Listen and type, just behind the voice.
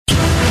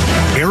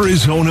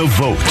Arizona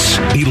Votes,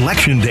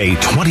 Election Day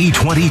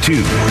 2022,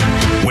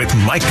 with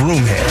Mike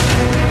Broomhead.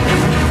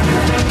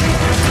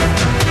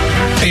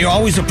 I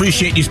always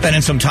appreciate you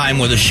spending some time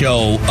with the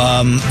show.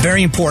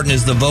 Very important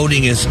as the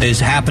voting is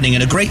happening.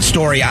 And a great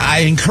story.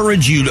 I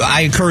encourage you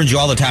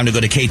all the time to go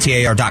to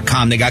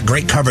KTAR.com. They got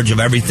great coverage of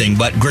everything.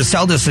 But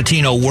Griselda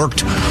Cetino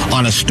worked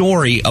on a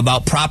story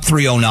about Prop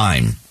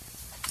 309.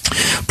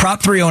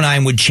 Prop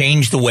 309 would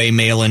change the way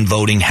mail-in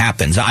voting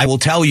happens. I will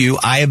tell you,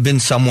 I have been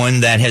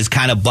someone that has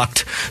kind of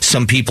bucked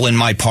some people in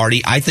my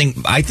party. I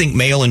think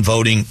mail-in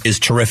voting is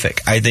terrific.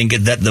 I think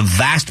that the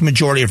vast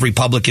majority of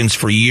Republicans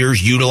for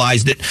years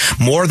utilized it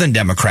more than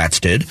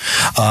Democrats did.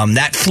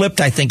 That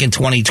flipped, I think, in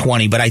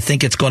 2020, but I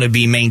think it's going to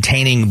be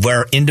maintaining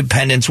where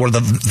independents, where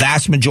the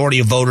vast majority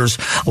of voters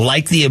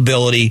like the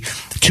ability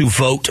to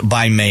vote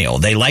by mail.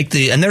 They like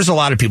and there's a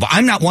lot of people.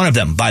 I'm not one of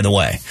them, by the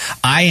way.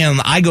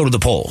 I go to the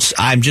polls.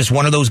 I'm just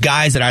one of those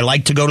guys that I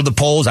like to go to the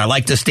polls. I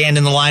like to stand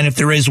in the line if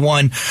there is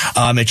one.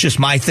 It's just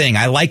my thing.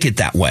 I like it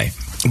that way.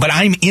 But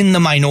I'm in the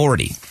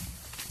minority.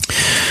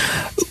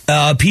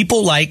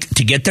 People like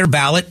to get their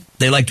ballot.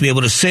 They like to be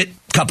able to sit,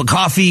 cup of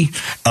coffee,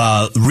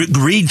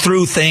 read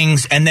through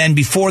things, and then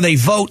before they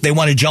vote, they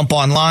want to jump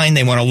online.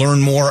 They want to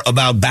learn more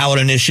about ballot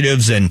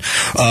initiatives and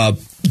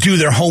do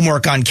their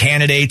homework on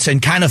candidates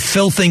and kind of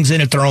fill things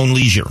in at their own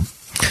leisure.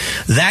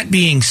 That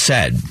being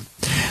said,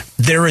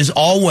 there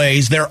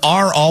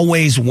are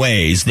always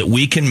ways that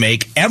we can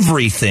make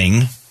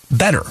everything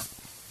better.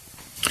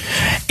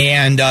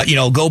 And,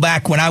 go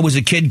back when I was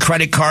a kid,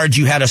 credit cards,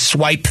 you had a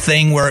swipe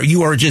thing where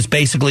you were just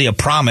basically a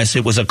promise.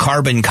 It was a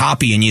carbon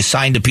copy and you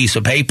signed a piece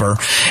of paper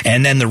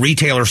and then the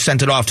retailer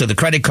sent it off to the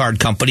credit card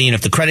company. And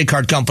if the credit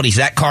card company's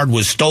that card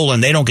was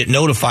stolen, they don't get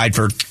notified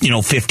for,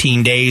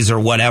 15 days or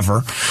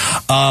whatever.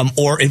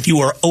 Or if you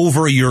were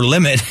over your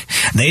limit,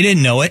 they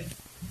didn't know it.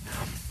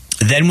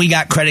 Then we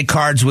got credit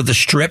cards with a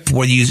strip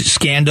where you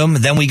scanned them.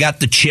 Then we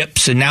got the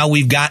chips, and now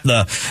we've got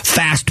the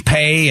fast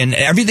pay, and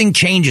everything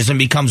changes and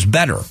becomes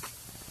better.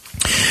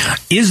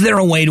 Is there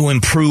a way to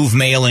improve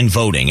mail-in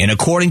voting? And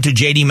according to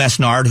J.D.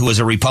 Mesnard, who is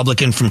a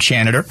Republican from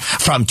Chandler,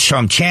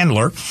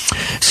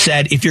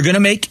 said if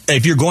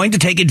you're going to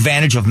take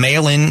advantage of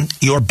mail-in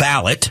your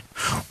ballot,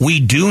 we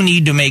do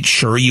need to make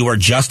sure you are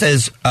just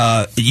as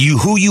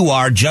who you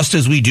are, just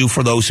as we do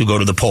for those who go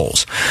to the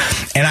polls.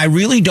 And I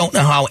really don't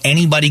know how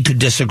anybody could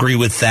disagree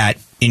with that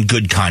in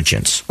good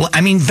conscience. I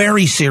mean,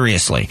 very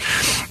seriously.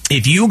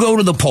 If you go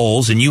to the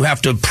polls and you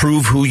have to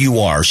prove who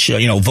you are,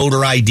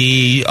 voter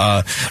ID,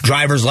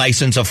 driver's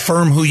license,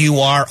 affirm who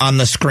you are on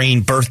the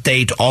screen, birth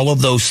date, all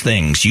of those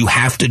things, you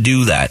have to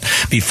do that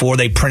before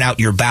they print out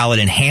your ballot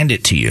and hand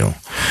it to you.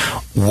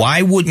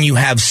 Why wouldn't you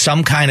have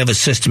some kind of a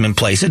system in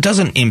place? It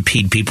doesn't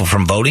impede people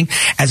from voting.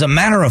 As a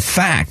matter of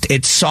fact,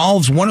 it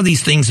solves one of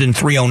these things in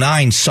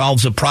 309,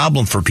 solves a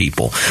problem for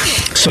people.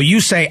 So you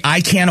say,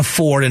 I can't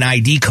afford an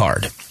ID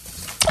card.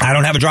 I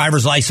don't have a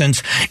driver's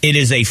license. It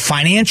is a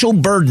financial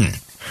burden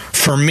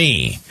for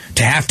me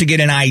to have to get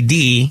an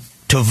ID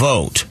to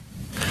vote.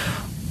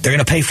 They're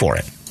going to pay for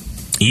it.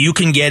 You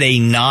can get a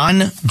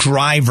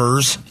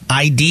non-driver's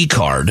ID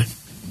card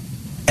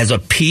as a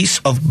piece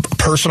of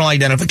personal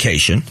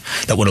identification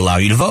that would allow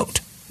you to vote.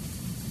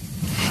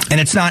 And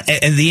it's not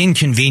the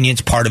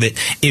inconvenience part of it.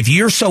 If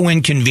you're so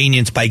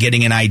inconvenienced by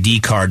getting an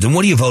ID card, then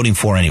what are you voting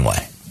for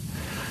anyway?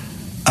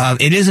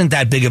 It isn't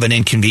that big of an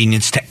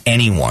inconvenience to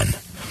anyone.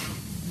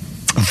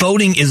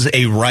 Voting is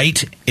a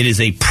right, it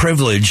is a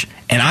privilege,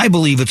 and I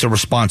believe it's a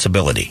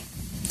responsibility.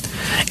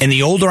 And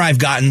the older I've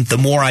gotten, the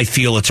more I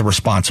feel it's a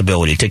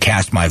responsibility to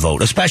cast my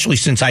vote, especially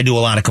since I do a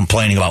lot of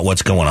complaining about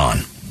what's going on.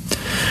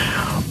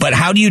 But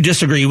how do you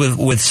disagree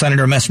with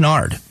Senator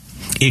Mesnard?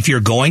 If you're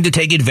going to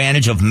take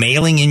advantage of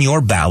mailing in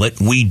your ballot,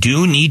 we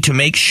do need to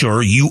make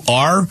sure you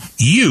are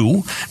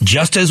you,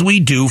 just as we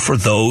do for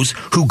those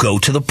who go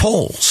to the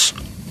polls.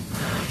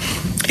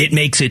 It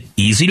makes it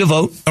easy to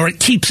vote, or it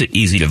keeps it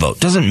easy to vote.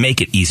 It doesn't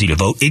make it easy to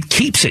vote. It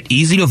keeps it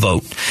easy to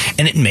vote,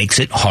 and it makes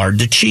it hard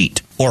to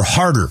cheat, or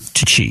harder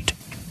to cheat.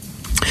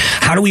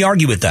 How do we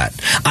argue with that?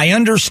 I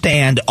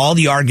understand all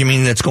the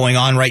arguing that's going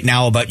on right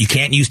now about you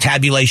can't use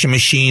tabulation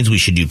machines. We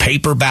should do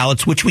paper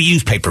ballots, which we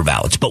use paper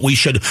ballots, but we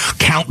should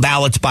count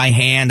ballots by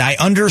hand. I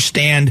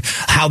understand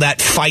how that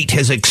fight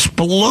has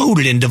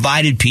exploded and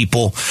divided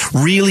people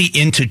really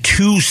into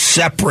two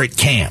separate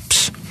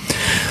camps.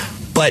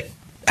 But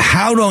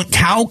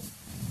how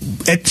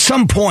at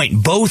some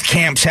point, both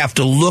camps have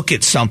to look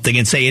at something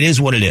and say it is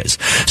what it is.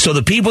 So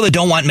the people that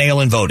don't want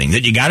mail-in voting,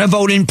 that you got to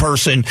vote in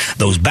person,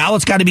 those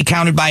ballots got to be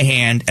counted by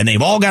hand, and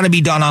they've all got to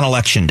be done on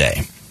Election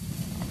Day.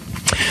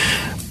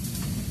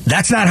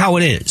 That's not how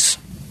it is.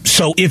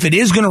 So if it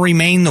is going to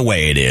remain the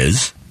way it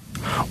is,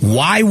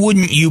 why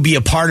wouldn't you be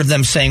a part of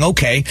them saying,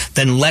 okay,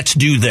 then let's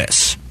do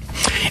this?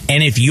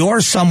 And if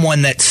you're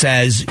someone that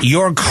says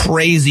you're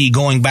crazy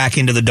going back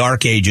into the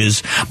dark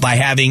ages by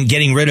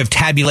getting rid of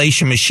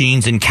tabulation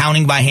machines and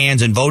counting by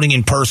hands and voting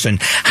in person,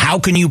 how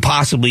can you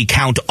possibly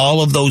count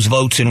all of those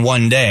votes in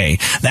one day?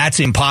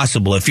 That's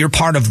impossible. If you're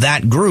part of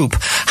that group,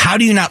 how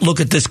do you not look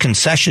at this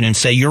concession and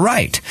say, you're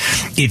right?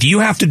 If you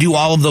have to do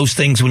all of those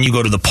things when you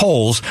go to the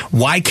polls,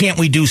 why can't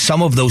we do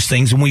some of those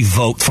things when we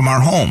vote from our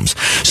homes?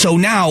 So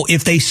now,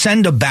 if they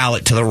send a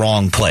ballot to the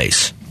wrong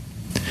place,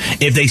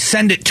 if they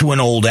send it to an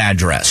old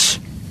address,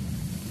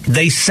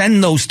 they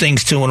send those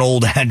things to an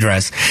old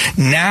address.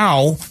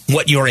 Now,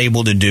 what you're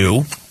able to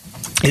do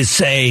is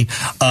say,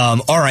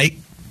 all right,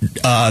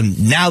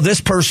 now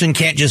this person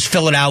can't just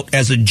fill it out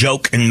as a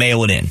joke and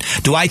mail it in.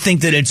 Do I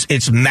think that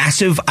it's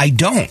massive? I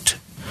don't.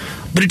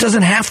 But it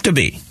doesn't have to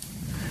be.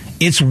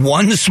 It's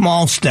one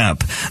small step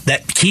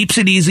that keeps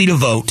it easy to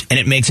vote, and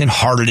it makes it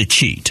harder to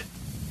cheat.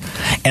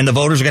 And the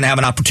voters are going to have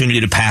an opportunity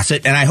to pass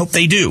it, and I hope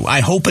they do.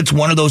 I hope it's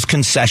one of those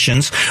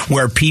concessions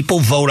where people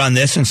vote on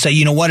this and say,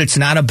 you know what, it's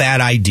not a bad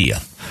idea.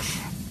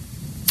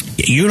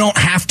 You don't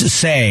have to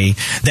say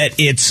that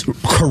it's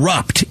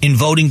corrupt in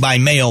voting by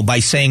mail by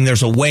saying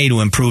there's a way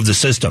to improve the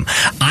system.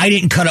 I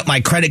didn't cut up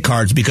my credit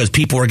cards because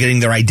people were getting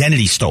their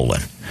identity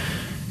stolen.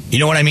 You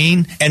know what I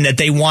mean? And that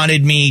they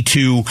wanted me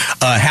to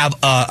have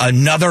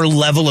another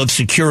level of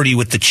security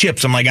with the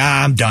chips. I'm like,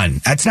 I'm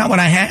done. That's not what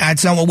I had.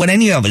 That's not what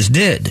any of us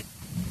did.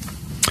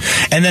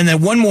 And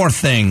then one more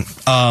thing.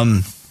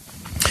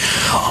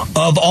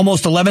 Of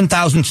almost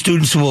 11,000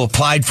 students who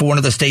applied for one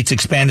of the state's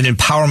expanded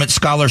empowerment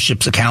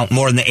scholarships account,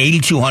 more than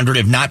 8,200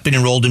 have not been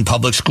enrolled in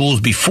public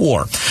schools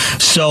before.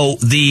 So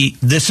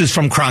this is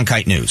from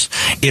Cronkite News.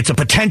 It's a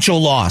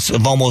potential loss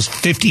of almost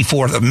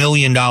 $54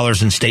 million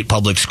in state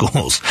public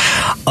schools.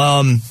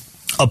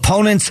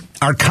 Opponents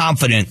are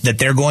confident that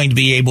they're going to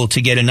be able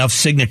to get enough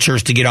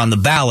signatures to get on the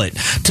ballot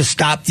to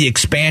stop the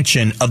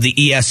expansion of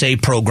the ESA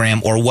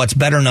program, or what's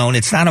better known,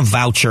 it's not a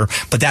voucher,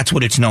 but that's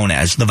what it's known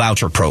as, the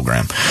voucher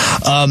program.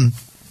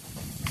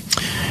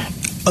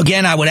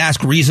 Again, I would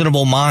ask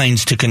reasonable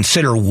minds to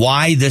consider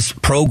why this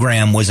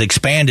program was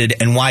expanded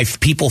and why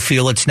people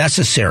feel it's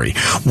necessary.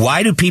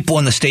 Why do people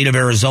in the state of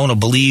Arizona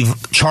believe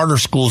charter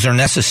schools are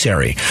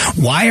necessary?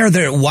 Why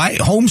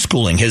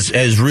homeschooling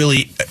has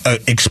really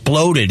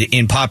exploded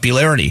in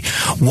popularity?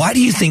 Why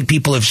do you think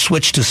people have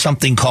switched to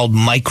something called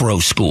micro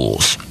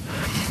schools?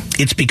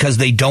 It's because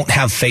they don't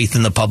have faith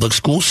in the public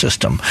school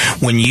system.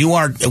 When you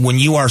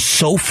are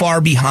so far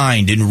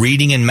behind in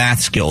reading and math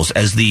skills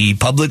as the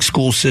public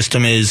school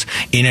system is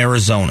in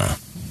Arizona,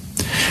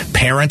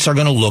 parents are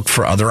going to look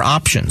for other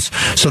options.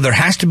 So there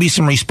has to be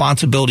some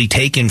responsibility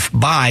taken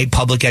by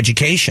public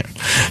education.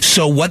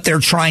 So what they're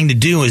trying to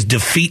do is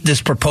defeat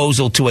this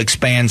proposal to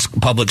expand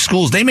public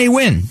schools. They may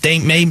win. They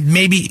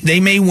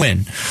may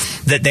win.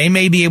 That they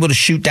may be able to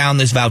shoot down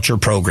this voucher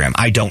program.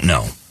 I don't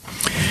know.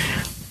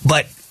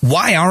 But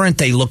why aren't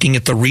they looking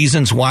at the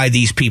reasons why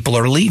these people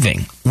are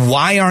leaving?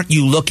 Why aren't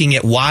you looking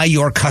at why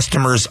your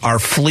customers are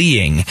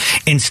fleeing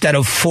instead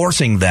of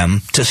forcing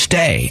them to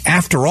stay?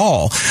 After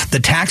all,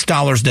 the tax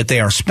dollars that they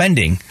are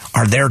spending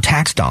are their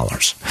tax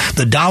dollars.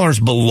 The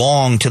dollars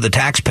belong to the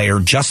taxpayer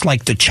just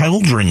like the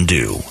children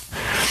do.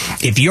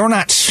 If you're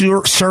not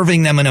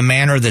serving them in a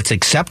manner that's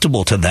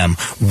acceptable to them,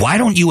 why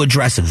don't you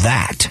address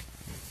that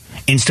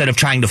instead of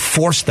trying to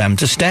force them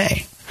to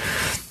stay?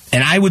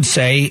 And I would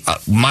say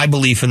my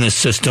belief in this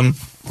system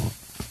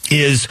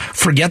is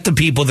forget the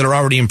people that are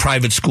already in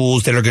private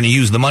schools that are going to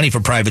use the money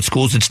for private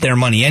schools. It's their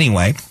money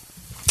anyway.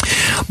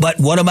 But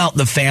what about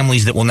the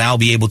families that will now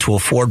be able to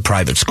afford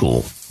private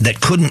school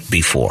that couldn't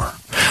before?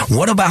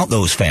 What about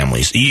those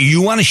families?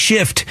 You want to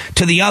shift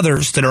to the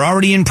others that are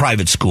already in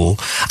private school.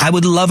 I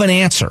would love an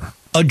answer.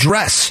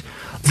 Address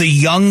the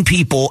young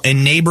people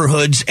in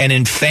neighborhoods and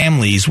in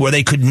families where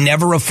they could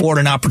never afford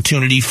an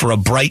opportunity for a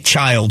bright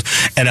child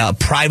and a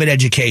private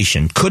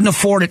education, couldn't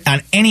afford it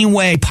on any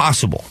way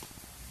possible.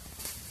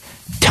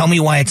 Tell me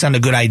why it's not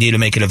a good idea to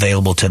make it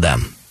available to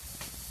them.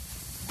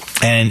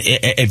 And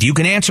if you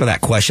can answer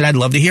that question, I'd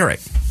love to hear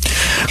it.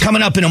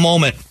 Coming up in a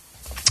moment,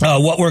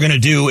 what we're going to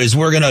do is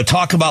we're going to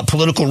talk about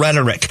political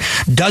rhetoric.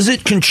 Does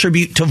it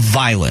contribute to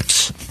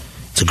violence?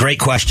 It's a great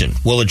question.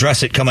 We'll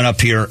address it coming up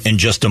here in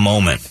just a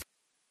moment.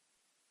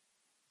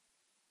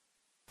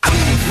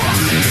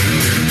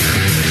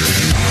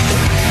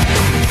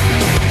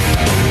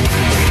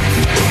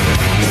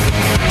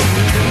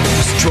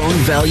 Strong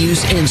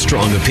values and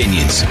strong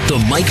opinions.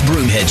 The Mike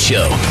Broomhead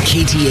Show.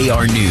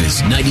 KTAR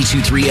News,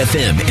 92.3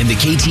 FM, and the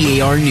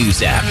KTAR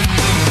News app.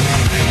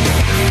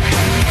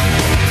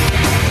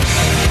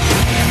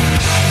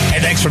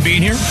 Hey, thanks for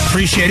being here.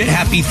 Appreciate it.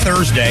 Happy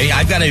Thursday.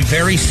 I've got a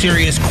very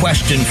serious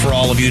question for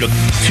all of you to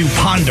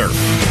ponder.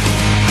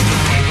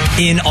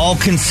 In all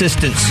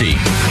consistency,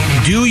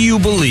 do you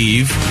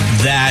believe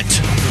that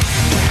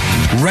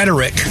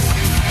rhetoric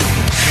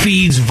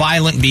feeds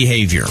violent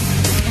behavior?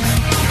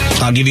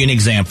 I'll give you an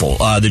example.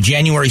 The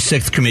January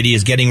 6th committee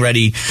is getting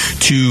ready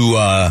to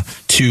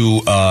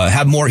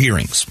have more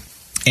hearings.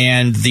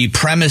 And the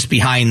premise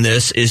behind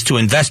this is to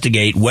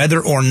investigate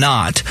whether or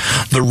not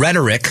the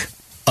rhetoric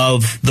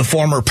of the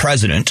former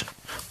president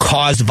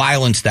caused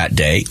violence that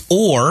day,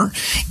 or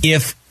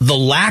if the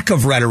lack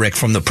of rhetoric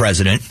from the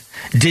president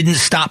didn't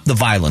stop the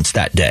violence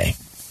that day.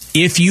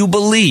 If you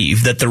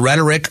believe that the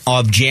rhetoric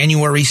of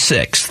January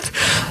 6th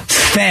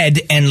fed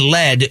and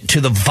led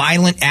to the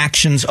violent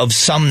actions of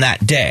some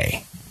that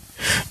day,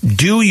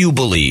 do you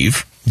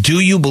believe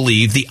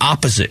the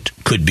opposite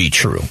could be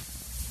true?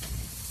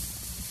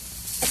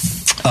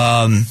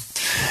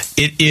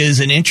 It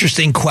is an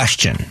interesting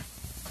question,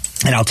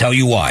 and I'll tell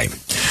you why.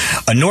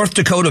 A North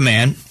Dakota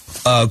man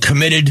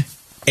committed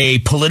a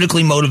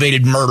politically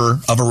motivated murder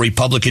of a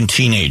Republican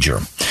teenager.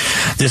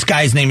 This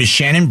guy's name is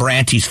Shannon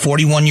Brandt. He's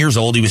 41 years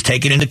old. He was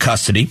taken into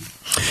custody,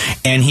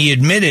 and he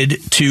admitted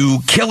to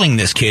killing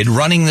this kid,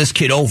 running this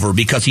kid over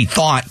because he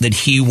thought that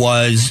he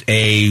was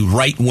a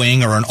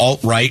right-wing or an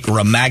alt-right or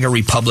a MAGA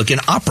Republican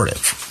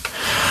operative.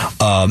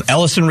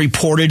 Ellison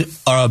reported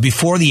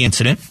before the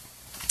incident,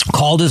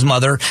 called his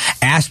mother,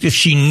 asked if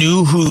she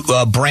knew who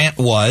Brandt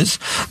was.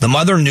 The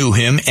mother knew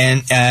him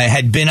and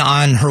had been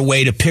on her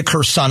way to pick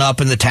her son up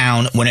in the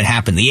town when it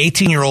happened. The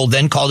 18-year-old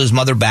then called his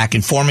mother back,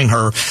 informing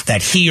her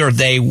that he or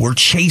they were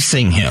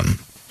chasing him.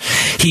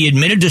 He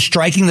admitted to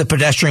striking the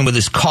pedestrian with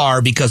his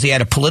car because he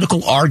had a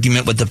political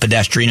argument with the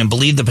pedestrian and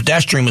believed the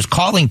pedestrian was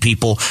calling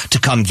people to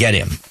come get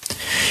him.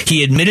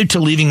 He admitted to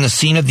leaving the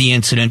scene of the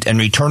incident and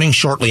returning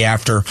shortly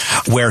after,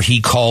 where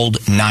he called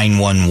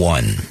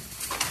 911.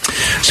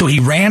 So he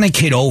ran a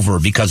kid over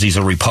because he's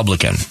a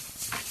Republican.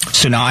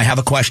 So now I have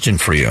a question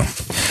for you.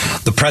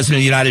 The President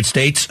of the United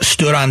States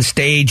stood on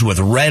stage with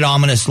red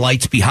ominous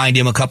lights behind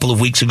him a couple of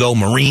weeks ago,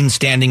 Marines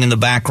standing in the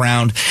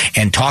background,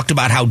 and talked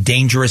about how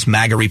dangerous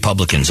MAGA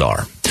Republicans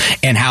are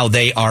and how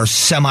they are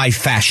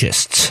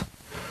semi-fascists.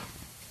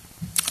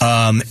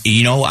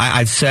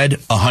 I've said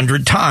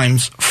 100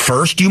 times,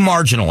 first you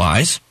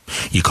marginalize,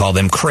 you call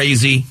them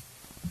crazy,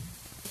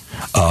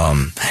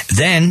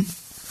 then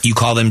you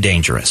call them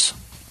dangerous.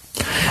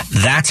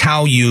 That's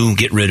how you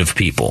get rid of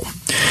people.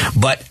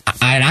 But,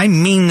 and I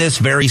mean this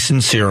very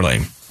sincerely,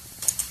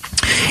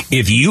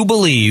 if you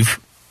believe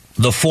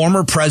the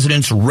former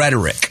president's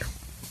rhetoric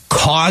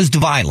caused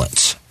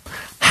violence,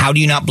 how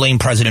do you not blame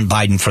President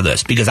Biden for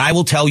this? Because I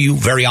will tell you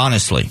very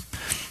honestly,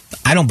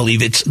 I don't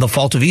believe it's the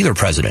fault of either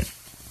president.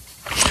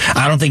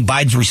 I don't think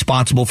Biden's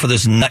responsible for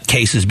this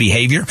nutcase's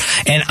behavior,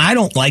 and I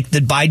don't like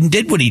that Biden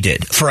did what he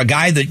did. For a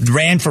guy that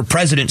ran for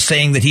president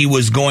saying that he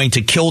was going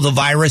to kill the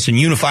virus and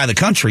unify the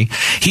country,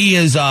 he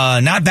is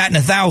not batting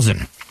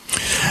 1,000.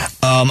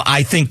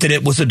 I think that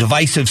it was a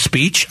divisive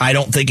speech. I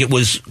don't think it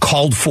was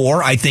called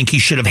for. I think he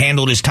should have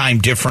handled his time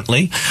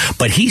differently.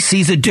 But he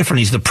sees it different.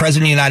 He's the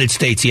president of the United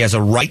States. He has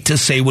a right to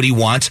say what he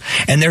wants.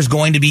 And there's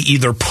going to be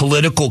either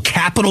political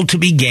capital to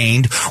be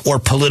gained or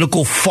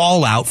political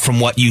fallout from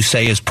what you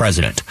say as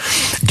president.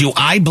 Do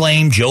I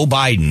blame Joe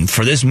Biden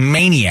for this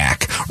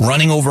maniac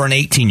running over an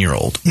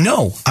 18-year-old?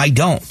 No, I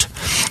don't.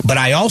 But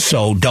I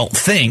also don't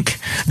think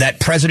that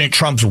President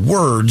Trump's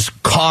words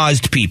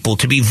caused people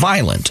to be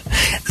violent.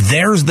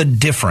 There's the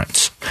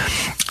difference.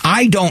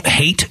 I don't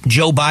hate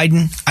Joe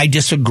Biden. I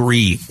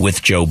disagree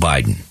with Joe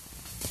Biden.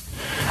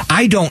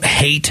 I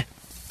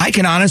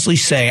can honestly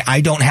say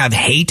I don't have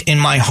hate in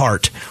my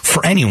heart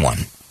for anyone.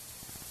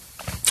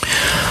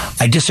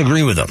 I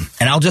disagree with them,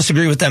 and I'll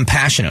disagree with them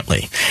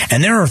passionately.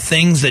 And there are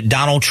things that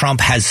Donald Trump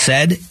has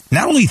said,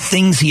 not only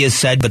things he has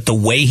said, but the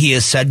way he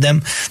has said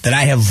them, that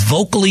I have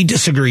vocally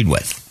disagreed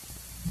with.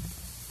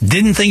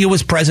 Didn't think it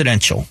was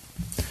presidential.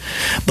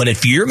 But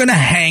if you're going to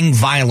hang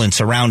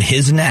violence around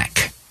his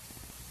neck,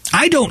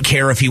 I don't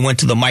care if he went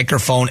to the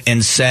microphone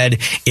and said,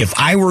 if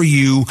I were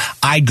you,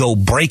 I'd go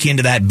break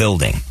into that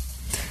building.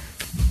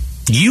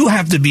 You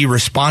have to be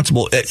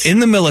responsible. In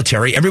the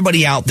military,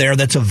 everybody out there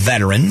that's a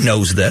veteran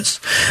knows this,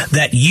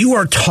 that you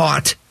are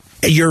taught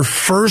your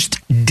first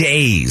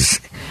days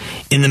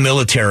in the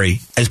military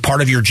as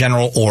part of your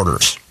general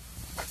orders.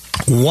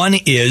 One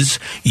is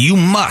you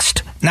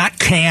must, not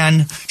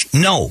can,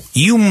 no,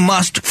 you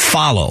must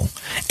follow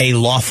a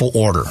lawful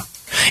order.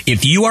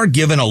 If you are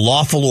given a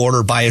lawful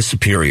order by a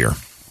superior,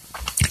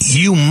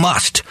 you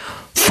must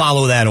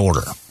follow that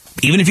order,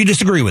 even if you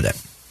disagree with it.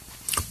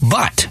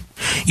 But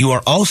you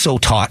are also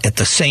taught at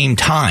the same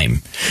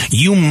time,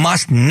 you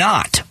must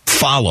not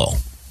follow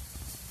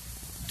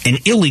an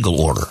illegal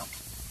order.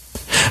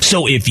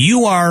 So if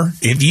you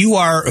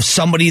are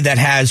somebody that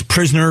has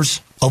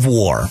prisoners of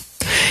war,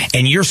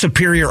 and your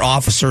superior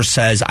officer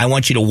says, I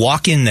want you to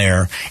walk in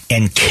there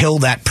and kill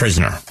that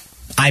prisoner,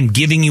 I'm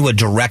giving you a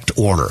direct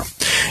order.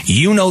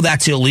 You know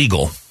that's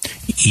illegal.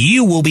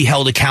 You will be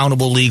held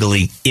accountable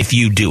legally if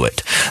you do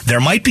it. There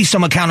might be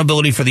some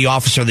accountability for the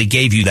officer that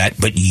gave you that,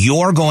 but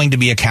you're going to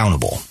be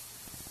accountable.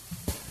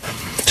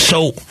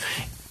 So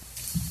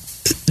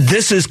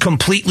this is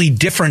completely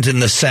different in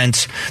the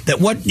sense that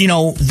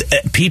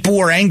people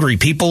were angry.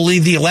 People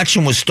believe the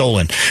election was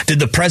stolen. Did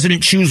the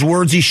president choose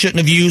words he shouldn't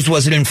have used?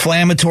 Was it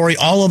inflammatory?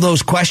 All of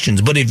those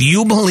questions. But if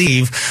you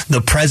believe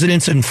the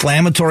president's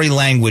inflammatory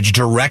language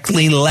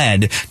directly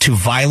led to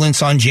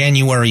violence on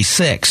January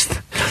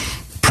 6th,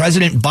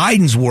 President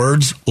Biden's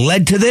words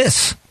led to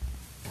this.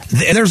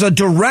 There's a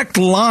direct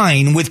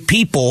line with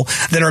people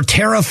that are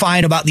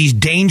terrified about these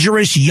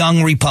dangerous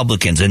young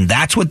Republicans, and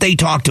that's what they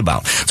talked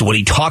about. So what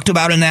he talked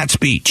about in that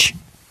speech.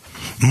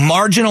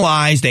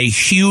 Marginalized a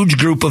huge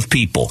group of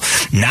people.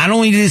 Not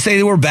only did he say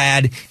they were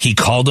bad, he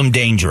called them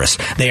dangerous.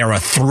 They are a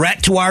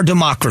threat to our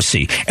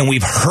democracy, and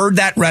we've heard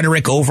that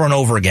rhetoric over and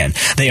over again.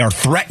 They are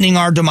threatening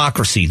our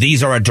democracy.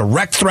 These are a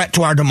direct threat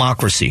to our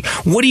democracy.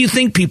 What do you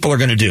think people are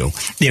going to do?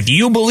 If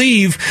you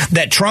believe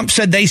that Trump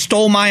said they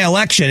stole my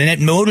election and it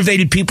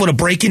motivated people to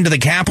break into the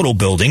Capitol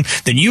building,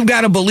 then you've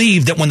got to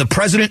believe that when the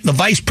president, the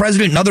vice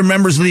president, and other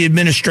members of the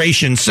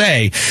administration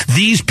say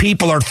these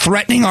people are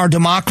threatening our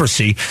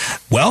democracy,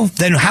 well,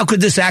 then how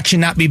could this action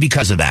not be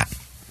because of that?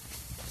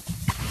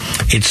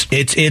 It's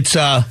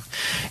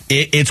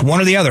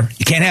one or the other.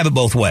 You can't have it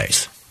both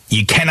ways.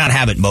 You cannot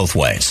have it both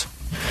ways.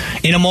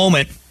 In a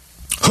moment,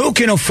 who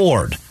can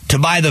afford to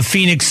buy the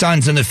Phoenix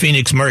Suns and the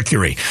Phoenix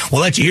Mercury?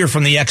 We'll let you hear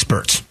from the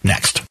experts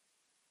next.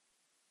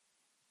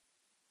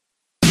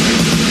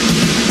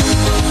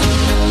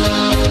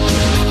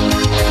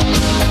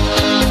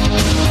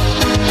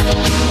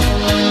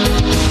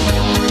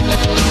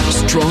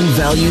 Strong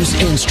values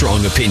and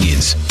strong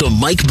opinions. The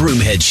Mike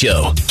Broomhead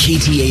Show.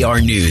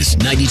 KTAR News,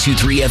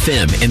 92.3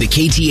 FM, and the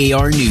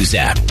KTAR News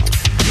app.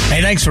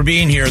 Hey, thanks for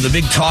being here. The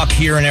big talk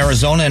here in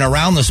Arizona and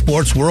around the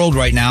sports world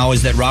right now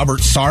is that Robert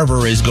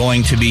Sarver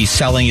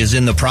is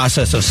in the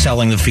process of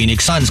selling the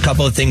Phoenix Suns. A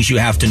couple of things you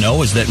have to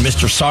know is that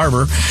Mr.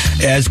 Sarver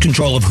has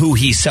control of who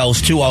he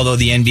sells to, although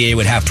the NBA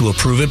would have to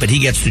approve it, but he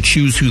gets to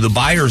choose who the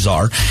buyers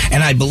are.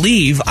 And I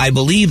believe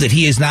that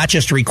he is not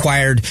just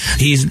required,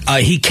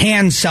 he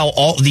can sell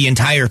the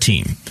entire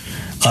team.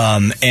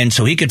 And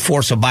so he could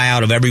force a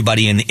buyout of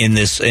everybody in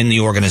the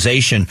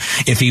organization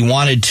if he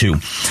wanted to.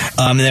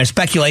 And their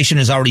speculation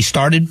has already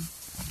started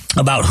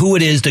about who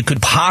it is that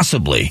could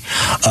possibly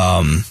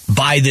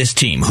buy this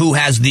team, who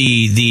has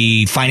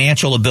the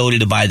financial ability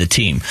to buy the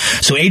team.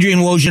 So Adrian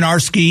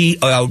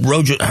Wojnarowski,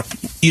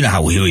 you know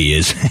who he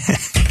is.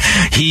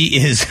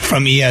 He is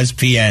from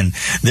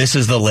ESPN. This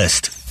is the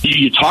list.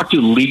 You talk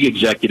to league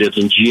executives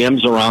and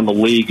GMs around the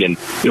league, and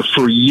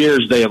for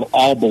years they have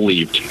all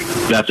believed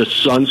that the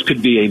Suns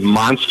could be a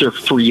monster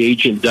free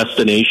agent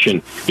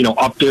destination,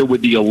 up there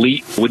with the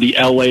elite, with the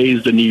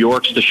LAs, the New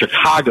Yorks, the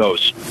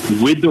Chicagos,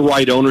 with the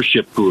right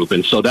ownership group.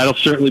 And so that'll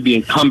certainly be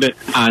incumbent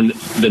on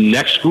the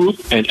next group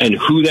and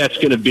who that's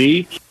going to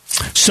be.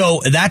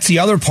 So that's the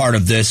other part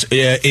of this.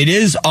 It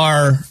is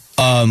our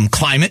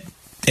climate.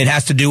 It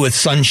has to do with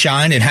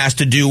sunshine. It has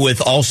to do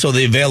with also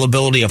the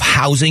availability of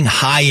housing,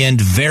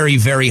 high-end, very,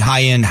 very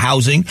high-end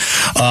housing.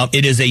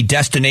 It is a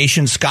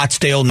destination,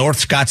 Scottsdale,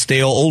 North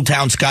Scottsdale, Old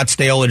Town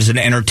Scottsdale. It is an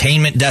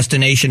entertainment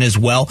destination as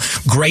well.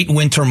 Great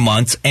winter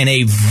months and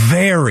a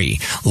very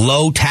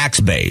low tax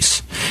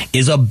base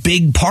is a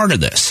big part of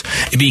this.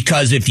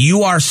 Because if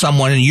you are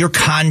someone and your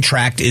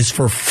contract is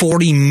for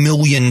 $40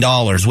 million,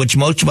 which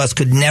most of us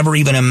could never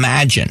even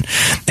imagine,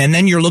 and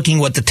then you're looking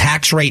what the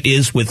tax rate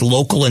is with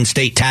local and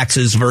state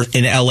taxes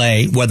in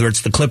LA, whether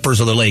it's the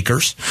Clippers or the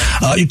Lakers,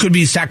 it could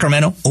be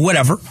Sacramento or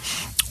whatever,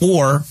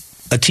 or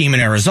a team in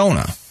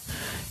Arizona.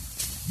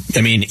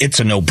 I mean, it's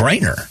a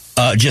no-brainer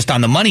just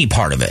on the money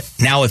part of it.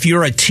 Now, if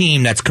you're a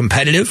team that's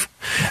competitive,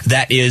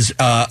 that is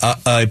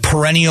a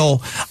perennial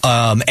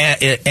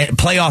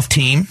playoff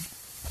team,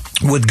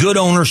 with good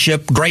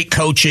ownership, great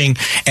coaching,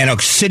 and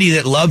a city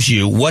that loves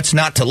you, what's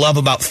not to love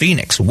about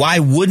Phoenix? Why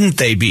wouldn't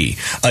they be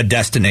a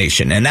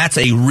destination? And that's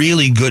a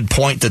really good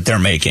point that they're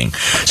making.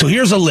 So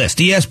here's a list.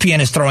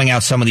 ESPN is throwing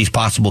out some of these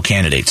possible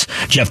candidates.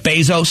 Jeff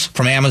Bezos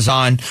from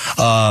Amazon,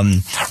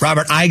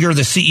 Robert Iger,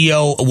 the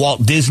CEO of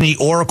Walt Disney,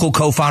 Oracle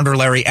co-founder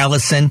Larry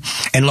Ellison,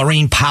 and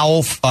Laurene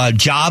Powell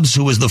Jobs,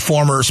 who was the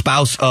former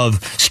spouse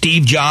of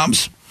Steve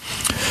Jobs.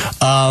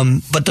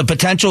 But the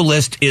potential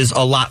list is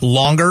a lot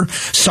longer.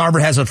 Sarver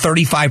has a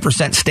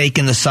 35% stake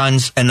in the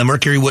Suns, and the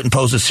Mercury wouldn't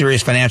pose a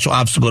serious financial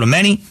obstacle to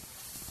many.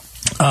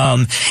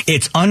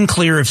 It's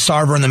unclear if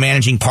Sarver and the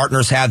managing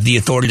partners have the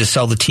authority to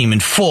sell the team in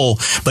full,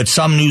 but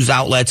some news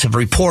outlets have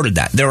reported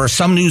that. There are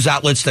some news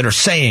outlets that are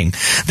saying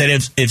that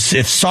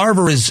if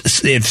Sarver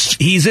if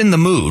he's in the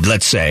mood,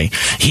 let's say,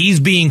 he's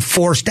being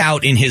forced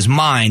out in his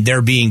mind,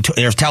 they're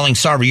telling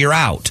Sarver, you're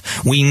out.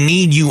 We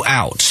need you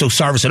out. So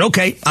Sarver said,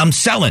 okay, I'm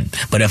selling,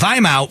 but if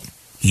I'm out,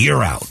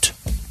 you're out.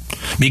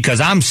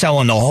 Because I'm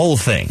selling the whole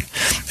thing.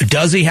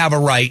 Does he have a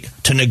right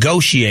to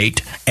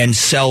negotiate and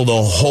sell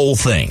the whole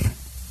thing?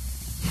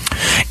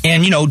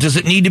 And, does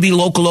it need to be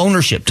local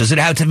ownership? Does it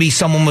have to be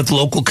someone with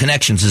local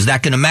connections? Is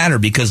that going to matter?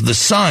 Because the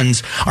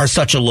Suns are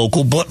such a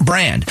local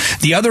brand.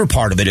 The other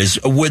part of it is,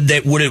 what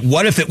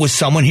if it was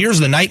someone, here's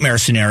the nightmare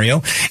scenario.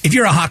 If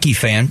you're a hockey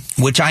fan,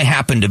 which I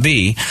happen to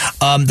be,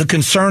 the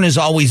concern has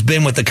always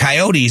been with the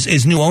Coyotes,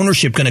 is new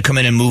ownership going to come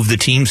in and move the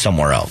team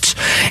somewhere else?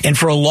 And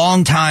for a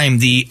long time,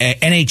 the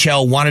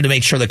NHL wanted to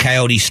make sure the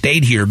Coyotes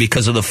stayed here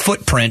because of the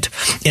footprint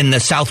in the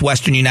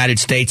southwestern United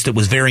States that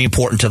was very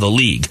important to the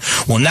league.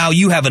 Well, now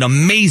you have an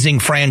amazing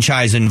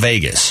franchise in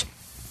Vegas.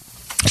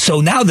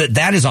 So now that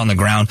that is on the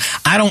ground,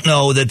 I don't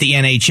know that the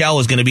NHL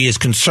is going to be as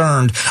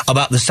concerned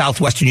about the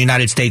southwestern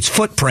United States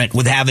footprint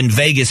with having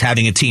Vegas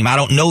having a team. I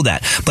don't know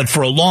that. But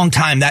for a long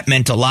time, that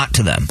meant a lot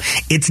to them.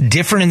 It's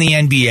different in the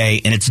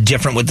NBA, and it's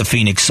different with the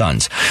Phoenix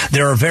Suns.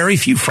 There are very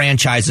few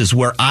franchises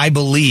where I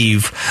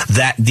believe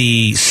that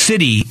the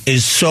city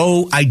is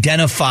so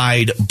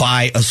identified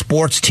by a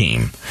sports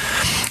team.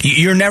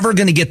 You're never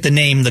going to get the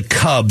name the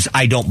Cubs,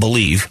 I don't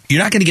believe.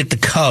 You're not going to get the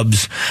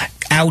Cubs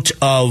out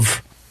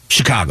of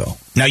Chicago.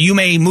 Now, you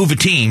may move a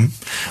team,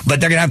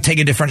 but they're going to have to take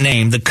a different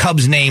name. The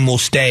Cubs name will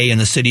stay in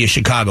the city of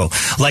Chicago,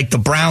 like the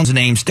Browns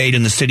name stayed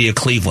in the city of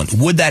Cleveland.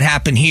 Would that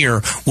happen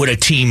here? Would a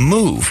team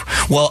move?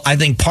 Well, I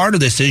think part of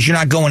this is you're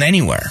not going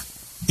anywhere.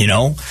 You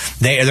know,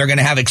 they're going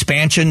to have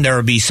expansion. There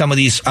will be some of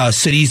these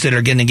cities that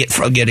are going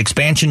to get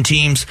expansion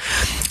teams.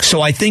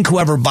 So I think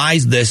whoever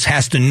buys this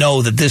has to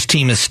know that this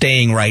team is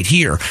staying right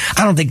here.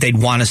 I don't think they'd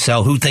want to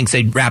sell. Who thinks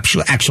they'd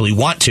actually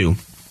want to?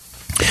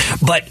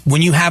 But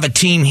when you have a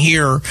team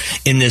here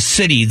in this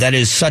city that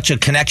is such a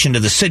connection to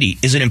the city,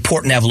 is it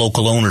important to have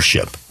local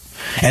ownership?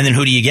 And then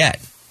who do you get?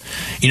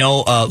 You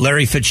know,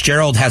 Larry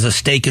Fitzgerald has a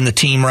stake in the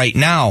team right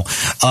now.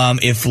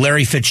 If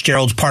Larry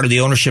Fitzgerald's part of the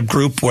ownership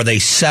group where they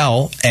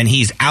sell and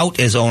he's out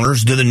as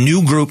owners, does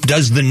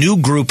the new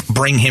group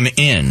bring him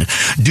in?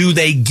 Do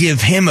they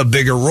give him a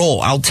bigger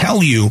role? I'll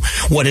tell you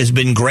what has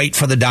been great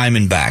for the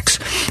Diamondbacks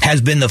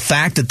has been the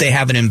fact that they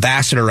have an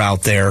ambassador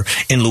out there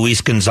in Luis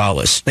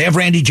Gonzalez. They have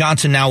Randy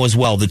Johnson now as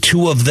well. The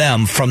two of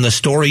them from the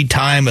storied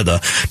time of the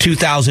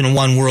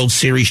 2001 World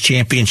Series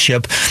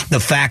championship.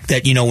 The fact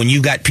that, you know, when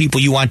you got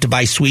people you want to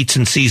buy suites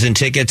and season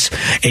tickets,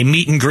 a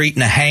meet and greet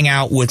and a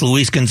hangout with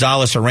Luis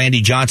Gonzalez or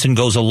Randy Johnson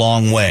goes a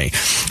long way.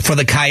 For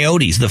the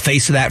Coyotes, the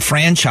face of that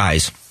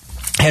franchise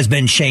has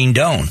been Shane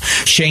Doan.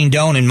 Shane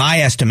Doan, in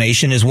my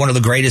estimation, is one of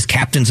the greatest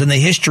captains in the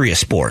history of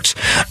sports.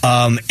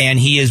 And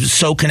he is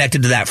so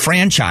connected to that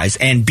franchise,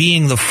 and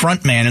being the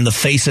front man and the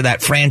face of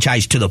that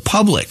franchise to the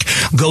public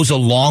goes a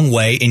long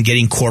way in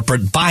getting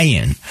corporate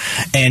buy-in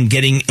and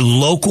getting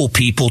local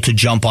people to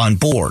jump on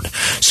board.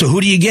 So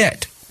who do you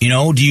get? You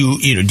know, do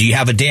you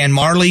have a Dan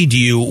Marley?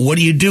 What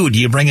do you do?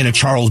 Do you bring in a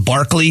Charles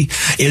Barkley?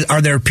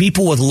 Are there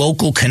people with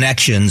local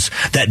connections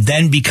that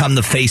then become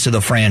the face of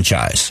the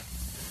franchise?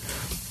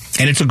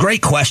 And it's a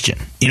great question.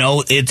 You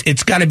know,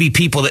 it's got to be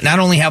people that not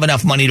only have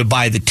enough money to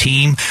buy the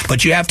team,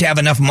 but you have to have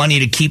enough money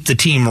to keep the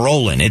team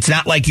rolling. It's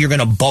not like you're going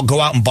to go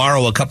out and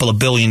borrow a couple of $1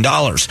 billion.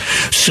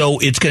 So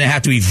it's going to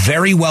have to be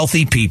very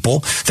wealthy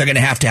people. They're going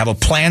to have a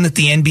plan that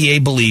the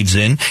NBA believes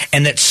in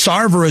and that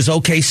Sarver is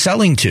okay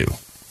selling to.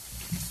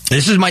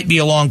 This might be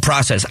a long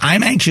process.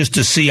 I'm anxious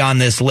to see on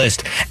this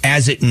list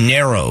as it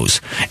narrows.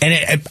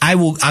 And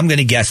I'm going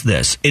to guess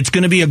this. It's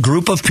going to be a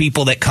group of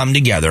people that come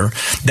together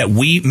that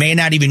we may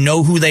not even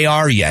know who they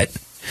are yet,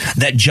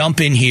 that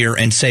jump in here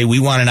and say we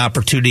want an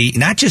opportunity,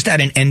 not just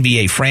at an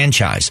NBA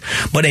franchise,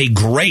 but a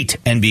great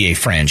NBA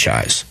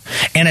franchise.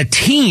 And a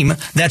team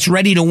that's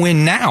ready to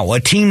win now, a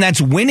team that's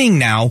winning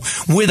now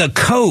with a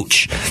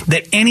coach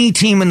that any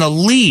team in the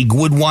league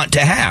would want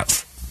to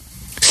have.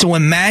 So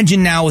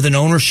imagine now with an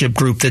ownership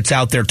group that's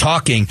out there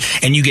talking,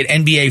 and you get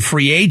NBA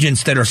free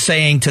agents that are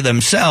saying to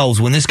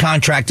themselves, when this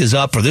contract is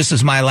up or this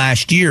is my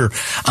last year,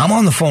 I'm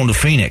on the phone to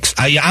Phoenix.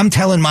 I'm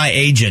telling my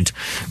agent,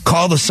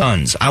 call the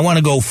Suns. I want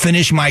to go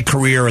finish my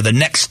career, or the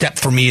next step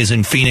for me is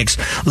in Phoenix.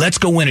 Let's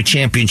go win a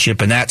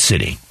championship in that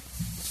city.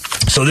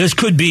 So this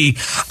could be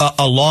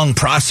a long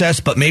process,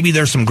 but maybe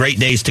there's some great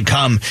days to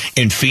come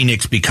in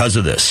Phoenix because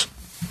of this.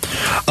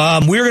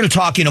 We're going to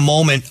talk in a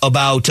moment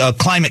about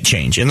climate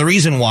change. And the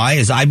reason why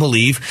is I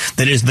believe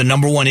that is the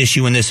number one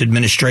issue in this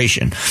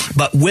administration.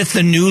 But with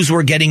the news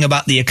we're getting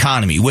about the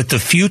economy, with the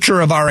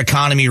future of our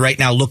economy right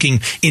now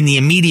looking in the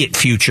immediate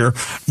future,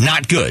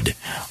 not good.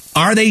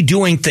 Are they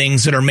doing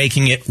things that are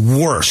making it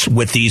worse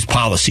with these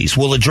policies?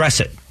 We'll address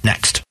it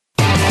next.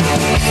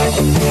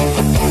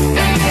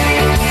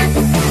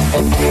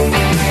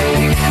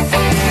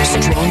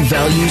 Strong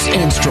values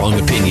and strong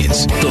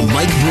opinions. The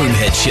Mike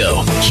Broomhead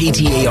Show.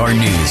 KTAR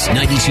News,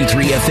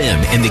 92.3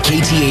 FM, and the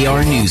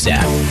KTAR News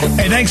app.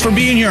 Hey, thanks for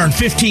being here in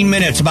 15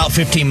 minutes, about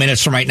 15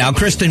 minutes from right now.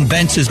 Kristen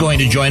Bentz is going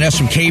to join us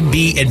from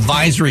KB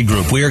Advisory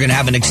Group. We are going to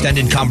have an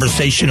extended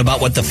conversation about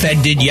what the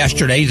Fed did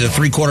yesterday, the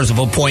 0.75 of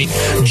a point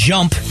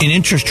jump in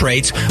interest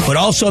rates, but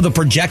also the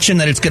projection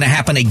that it's going to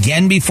happen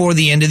again before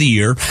the end of the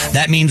year.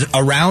 That means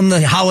around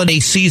the holiday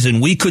season,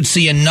 we could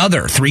see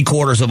another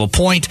 0.75 of a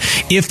point.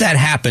 If that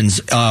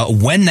happens,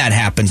 when that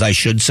happens, I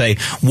should say,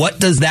 what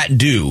does that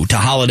do to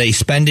holiday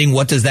spending?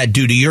 What does that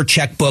do to your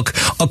checkbook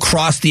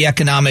across the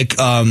economic,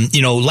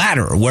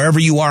 ladder, wherever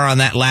you are on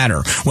that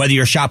ladder? Whether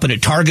you're shopping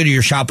at Target or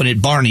you're shopping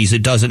at Barney's,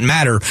 it doesn't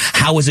matter.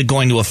 How is it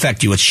going to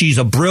affect you? She's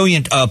a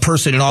brilliant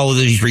person in all of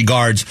these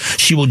regards.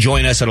 She will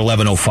join us at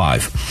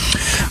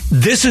 11:05.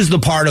 This is the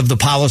part of the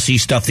policy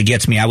stuff that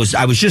gets me. I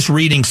was just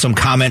reading some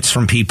comments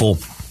from people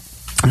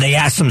they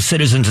asked some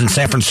citizens in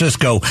San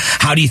Francisco,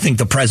 how do you think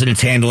the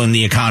president's handling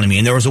the economy?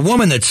 And there was a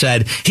woman that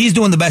said, he's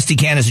doing the best he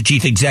can as a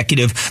chief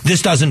executive.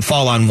 This doesn't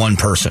fall on one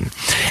person.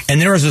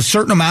 And there is a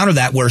certain amount of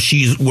that where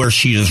she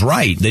is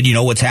right, that, you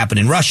know, what's happened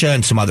in Russia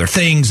and some other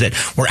things that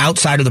were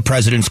outside of the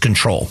president's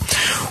control.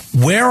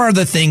 Where are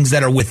the things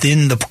that are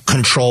within the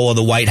control of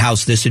the White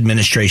House, this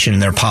administration,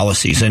 and their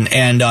policies?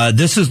 And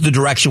this is the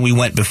direction we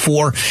went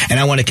before, and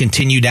I want to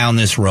continue down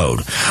this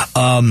road.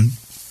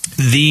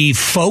 The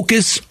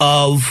focus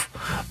of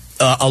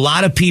a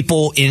lot of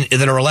people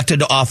that are elected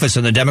to office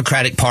in the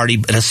Democratic Party,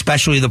 but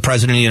especially the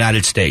President of the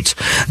United States,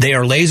 they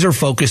are laser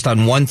focused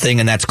on one thing,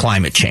 and that's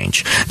climate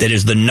change. That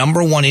is the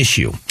number one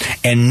issue,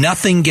 and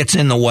nothing gets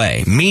in the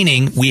way.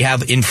 Meaning, we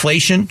have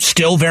inflation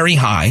still very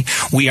high.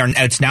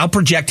 It's now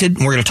projected,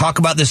 and we're going to talk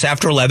about this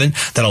after 11,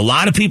 that a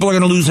lot of people are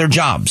going to lose their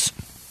jobs.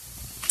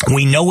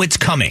 We know it's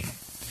coming.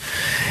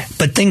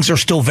 But things are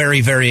still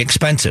very, very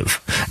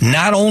expensive.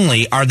 Not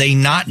only are they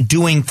not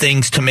doing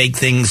things to make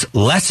things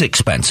less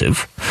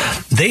expensive,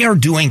 they are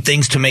doing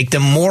things to make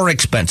them more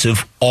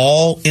expensive,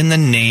 all in the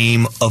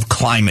name of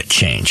climate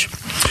change.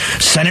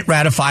 Senate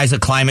ratifies a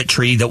climate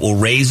treaty that will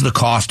raise the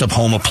cost of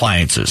home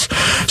appliances.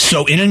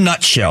 So in a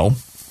nutshell,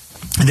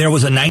 there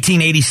was a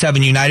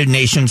 1987 United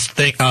Nations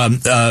thing.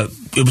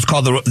 It was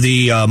called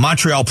the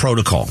Montreal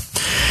Protocol.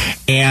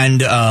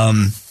 And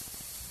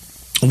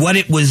what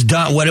it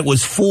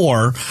was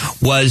for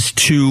was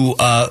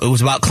it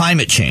was about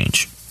climate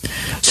change.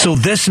 So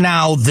this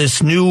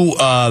new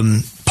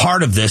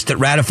part of this that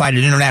ratified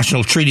an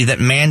international treaty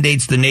that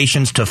mandates the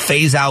nations to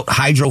phase out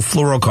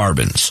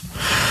hydrofluorocarbons.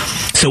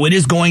 So it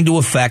is going to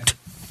affect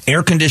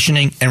air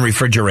conditioning and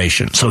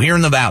refrigeration. So here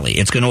in the Valley,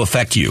 it's going to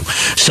affect you.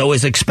 So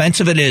as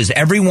expensive it is,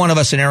 every one of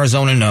us in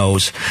Arizona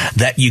knows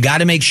that you got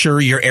to make sure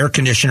your air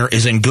conditioner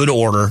is in good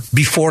order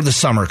before the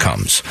summer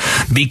comes.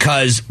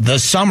 Because the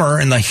summer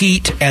and the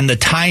heat and the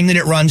time that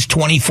it runs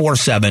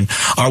 24/7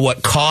 are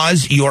what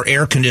cause your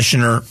air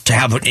conditioner to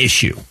have an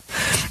issue.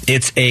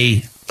 It's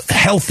a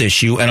health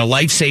issue and a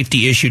life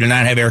safety issue to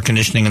not have air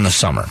conditioning in the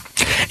summer.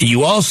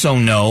 You also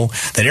know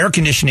that air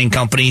conditioning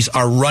companies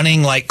are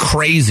running like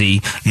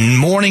crazy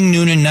morning,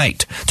 noon, and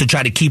night to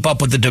try to keep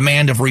up with the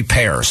demand of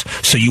repairs.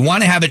 So you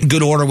want to have it in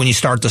good order when you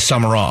start the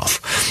summer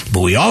off.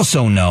 But we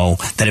also know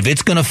that if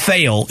it's going to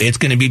fail, it's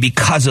going to be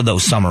because of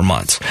those summer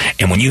months.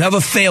 And when you have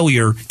a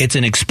failure, it's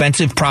an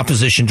expensive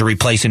proposition to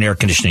replace an air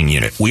conditioning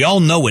unit. We all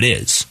know it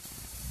is.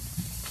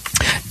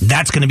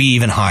 That's going to be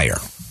even higher.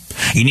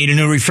 You need a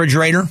new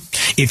refrigerator?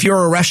 If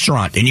you're a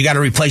restaurant and you got to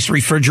replace the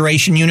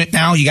refrigeration unit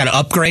now, you got to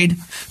upgrade,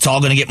 it's all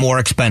going to get more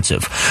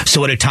expensive.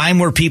 So at a time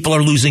where people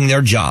are losing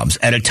their jobs,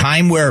 at a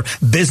time where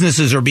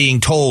businesses are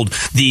being told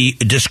the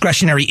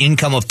discretionary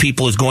income of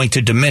people is going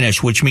to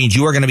diminish, which means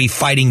you are going to be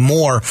fighting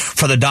more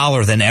for the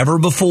dollar than ever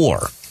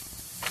before,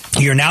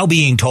 you're now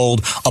being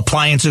told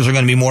appliances are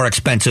going to be more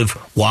expensive.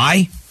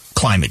 Why?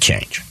 Climate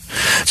change.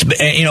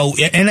 You know,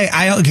 and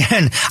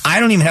I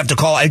don't even have to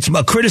call it's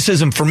a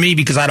criticism for me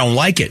because I don't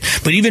like it.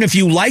 But even if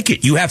you like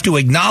it, you have to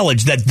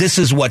acknowledge that this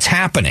is what's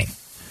happening.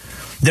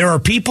 There are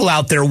people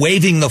out there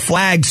waving the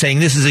flag saying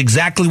this is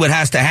exactly what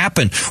has to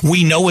happen.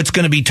 We know it's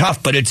going to be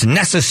tough, but it's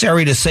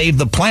necessary to save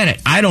the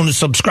planet. I don't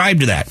subscribe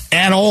to that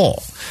at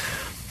all.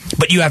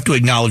 But you have to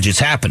acknowledge it's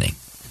happening.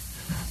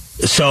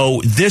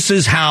 So this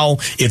is how,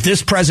 if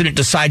this president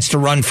decides to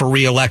run for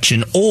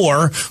re-election,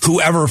 or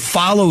whoever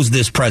follows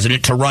this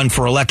president to run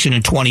for election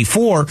in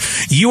 24,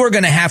 you are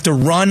going to have to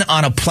run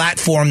on a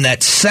platform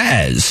that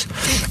says,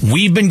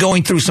 we've been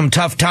going through some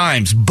tough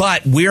times,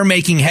 but we're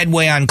making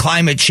headway on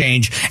climate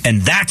change,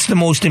 and that's the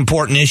most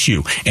important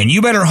issue. And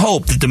you better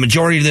hope that the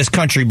majority of this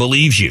country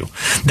believes you,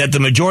 that the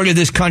majority of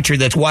this country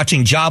that's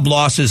watching job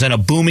losses and a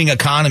booming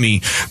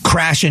economy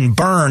crash and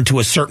burn to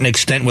a certain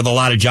extent with a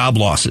lot of job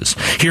losses.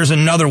 Here's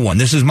another one.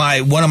 This is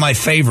one of my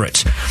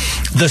favorites.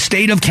 The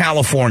state of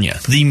California,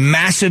 the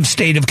massive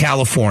state of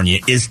California,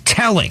 is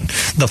telling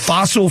the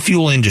fossil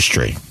fuel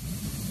industry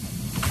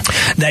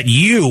that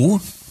you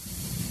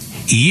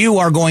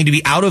are going to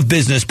be out of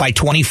business by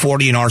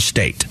 2040 in our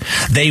state.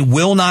 They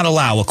will not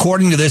allow,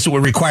 according to this, it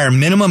would require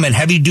minimum and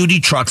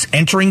heavy-duty trucks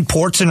entering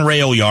ports and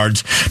rail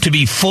yards to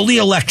be fully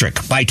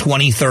electric by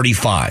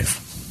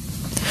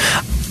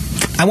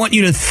 2035. I want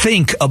you to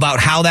think about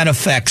how that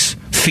affects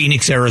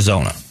Phoenix,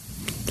 Arizona.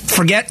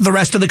 Forget the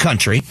rest of the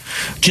country.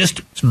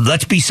 Just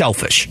let's be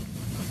selfish.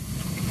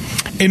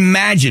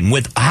 Imagine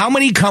with how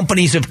many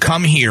companies have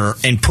come here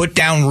and put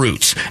down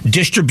roots.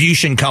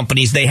 Distribution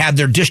companies, they have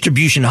their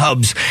distribution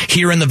hubs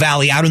here in the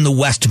valley, out in the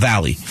West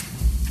Valley.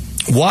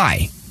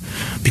 Why?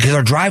 Because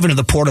they're driving to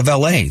the Port of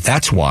L.A.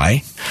 That's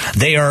why.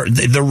 They are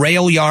the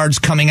rail yards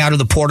coming out of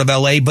the Port of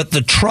L.A., but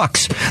the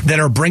trucks that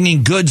are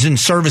bringing goods and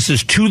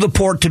services to the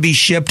port to be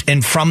shipped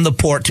and from the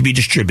port to be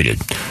distributed.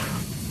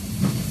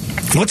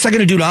 What's that going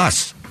to do to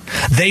us?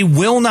 They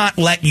will not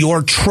let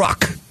your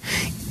truck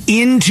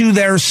into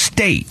their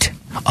state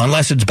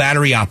unless it's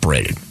battery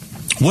operated.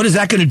 What is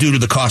that going to do to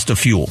the cost of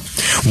fuel?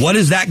 What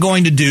is that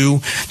going to do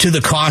to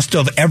the cost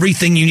of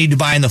everything you need to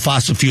buy in the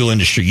fossil fuel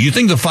industry? You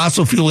think the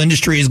fossil fuel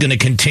industry is going to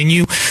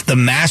continue the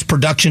mass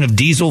production of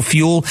diesel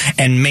fuel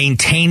and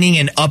maintaining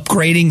and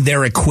upgrading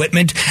their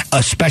equipment,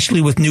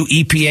 especially with new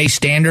EPA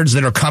standards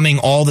that are coming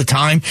all the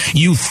time?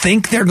 You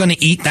think they're going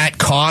to eat that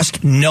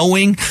cost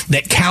knowing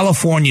that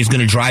California is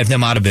going to drive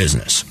them out of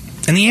business?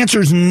 And the answer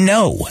is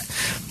no.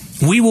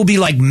 We will be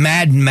like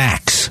Mad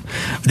Max.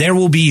 There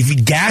will be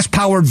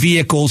gas-powered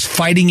vehicles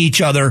fighting each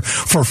other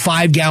for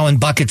 5-gallon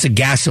buckets of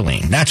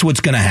gasoline. That's what's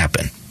going to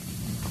happen.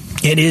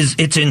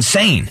 It's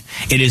insane.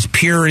 It is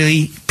pure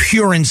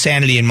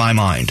insanity in my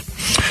mind.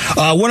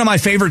 One of my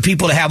favorite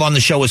people to have on the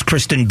show is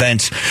Kristen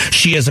Bentz.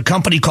 She has a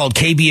company called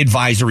KB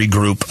Advisory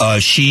Group.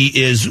 She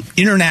is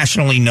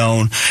internationally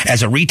known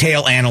as a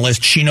retail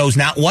analyst. She knows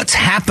not what's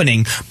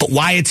happening, but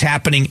why it's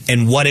happening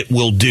and what it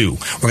will do.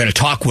 We're going to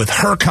talk with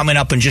her coming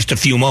up in just a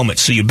few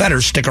moments, so you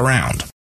better stick around.